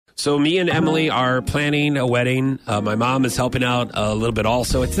So me and Emily are planning a wedding. My mom is helping out a little bit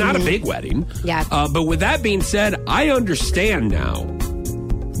also. It's not a big wedding. Yeah. But with that being said, I understand now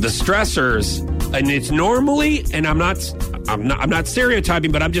the stressors, and it's normally, and I'm not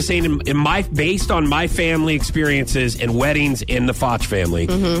stereotyping, but I'm just saying based on my family experiences and weddings in the Foch family,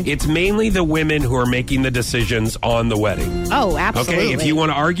 it's mainly the women who are making the decisions on the wedding. Oh, absolutely. Okay, if you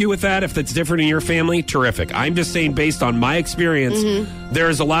want to argue with that, if that's different in your family, terrific. I'm just saying based on my experience,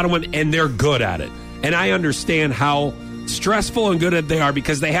 there's a lot of women, and they're good at it. And I understand how stressful and good at they are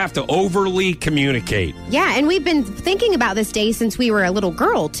because they have to overly communicate. Yeah, and we've been thinking about this day since we were a little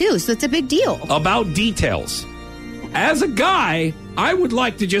girl, too, so it's a big deal. About details. As a guy, I would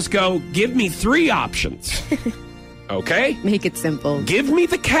like to just go, give me 3 options. Okay? Make it simple. Give me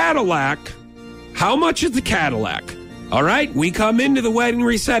the Cadillac. How much is the Cadillac? All right, we come into the wedding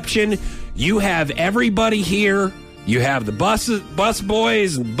reception. You have everybody here. You have the bus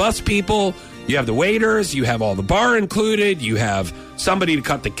boys and bus people. You have the waiters. You have all the bar included. You have somebody to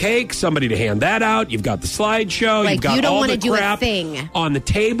cut the cake, somebody to hand that out. You've got the slideshow. Like, you've got you don't all want the to do a crap thing on the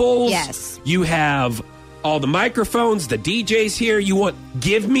tables. Yes. You have all the microphones, the DJs here.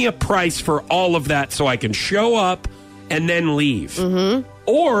 Give me a price for all of that so I can show up and then leave.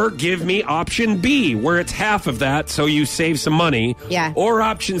 Or give me option B, where it's half of that, so you save some money. Yeah. Or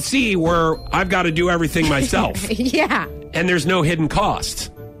option C, where I've got to do everything myself. Yeah. And there's no hidden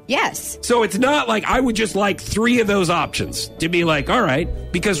cost. Yes. So it's not like I would just like 3 of those options to be like, all right,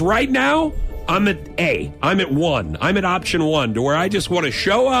 because right now I'm at A. I'm at 1. I'm at option 1, to where I just want to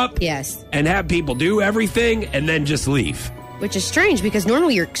show up and have people do everything and then just leave. Which is strange because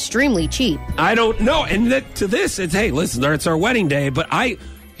normally you're extremely cheap. I don't know. And to this, it's, hey, listen, it's our wedding day, but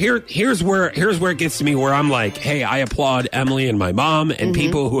here's where it gets to me, where I'm like, hey, I applaud Emily and my mom and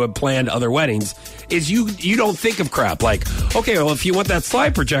people who have planned other weddings, is you don't think of crap like, okay, well, if you want that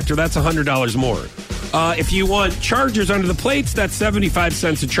slide projector, that's $100 more. If you want chargers under the plates, that's 75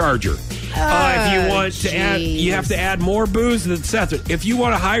 cents a charger. If you want to add, you have to add more booze, that's it. If you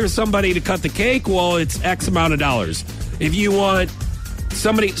want to hire somebody to cut the cake, well, it's X amount of dollars. If you want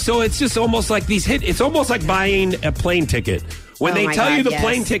somebody, so it's just almost like it's almost like buying a plane ticket. When they tell you the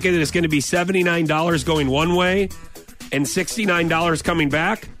plane ticket is going to be $79 going one way and $69 coming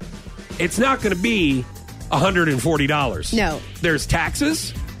back, it's not going to be $140. No. There's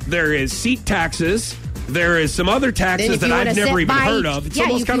taxes. There is seat taxes. There is some other taxes that I've never even heard of. It's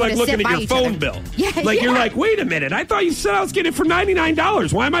almost kind of like looking at your phone bill. You're like, wait a minute. I thought you said I was getting it for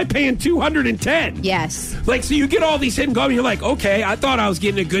 $99. Why am I paying $210? Yes. Like, so you get all these hidden goals. You're like, okay, I thought I was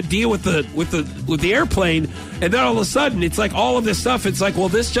getting a good deal with the airplane, and then all of a sudden it's like all of this stuff. It's like, well,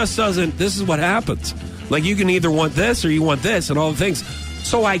 this just doesn't. This is what happens. Like, you can either want this or you want this, and all the things.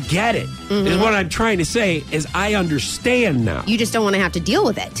 So I get it. Is what I'm trying to say is I understand now. You just don't want to have to deal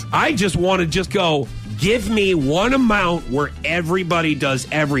with it. I just want to go. Give me one amount where everybody does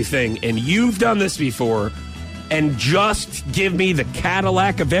everything, and you've done this before, and just give me the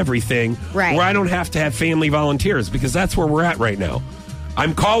Cadillac of everything, right, where I don't have to have family volunteers, because that's where we're at right now.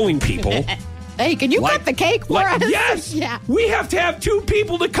 I'm calling people. Hey, can you cut the cake for us? Yes. Yeah. We have to have 2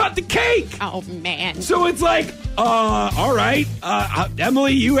 people to cut the cake. Oh, man. So it's like, all right,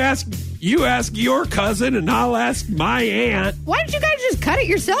 Emily, you ask your cousin, and I'll ask my aunt. Why don't you guys just cut it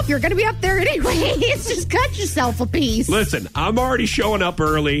yourself? You're going to be up there anyways. Just cut yourself a piece. Listen, I'm already showing up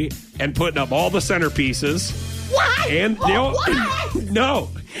early and putting up all the centerpieces. Why? And why? No,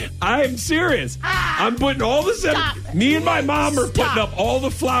 I'm serious. I'm putting all the Me and my mom are putting up all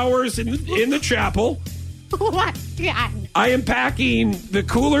the flowers in the chapel. What? God. I am packing the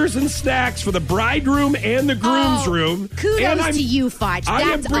coolers and snacks for the bride room and the groom's room. Kudos to you, Foch.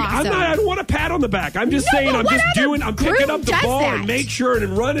 That's awesome. I don't want a pat on the back. I'm just saying, I'm picking up the ball and make sure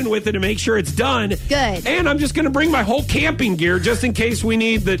and running with it and make sure it's done. Good. And I'm just going to bring my whole camping gear just in case you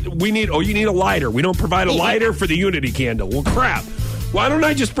need a lighter. We don't provide a lighter for the Unity candle. Well, crap. Why don't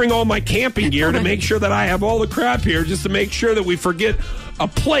I just bring all my camping gear to make sure that I have all the crap here, just to make sure that we forget a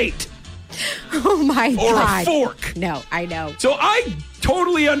plate. Oh, my God. Or a fork. No, I know. So I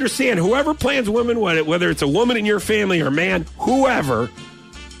totally understand whoever plans women, whether it's a woman in your family or man, whoever,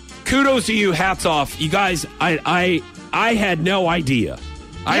 kudos to you, hats off. You guys, I had no idea.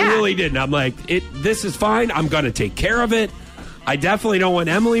 Yeah. I really didn't. I'm like, this is fine. I'm going to take care of it. I definitely don't want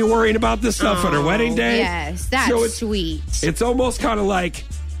Emily worrying about this stuff on her wedding day. Yes, that's sweet. It's almost kind of like,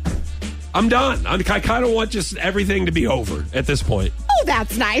 I'm done. I kind of want just everything to be over at this point. Oh,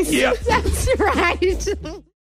 that's nice. Yep. That's right.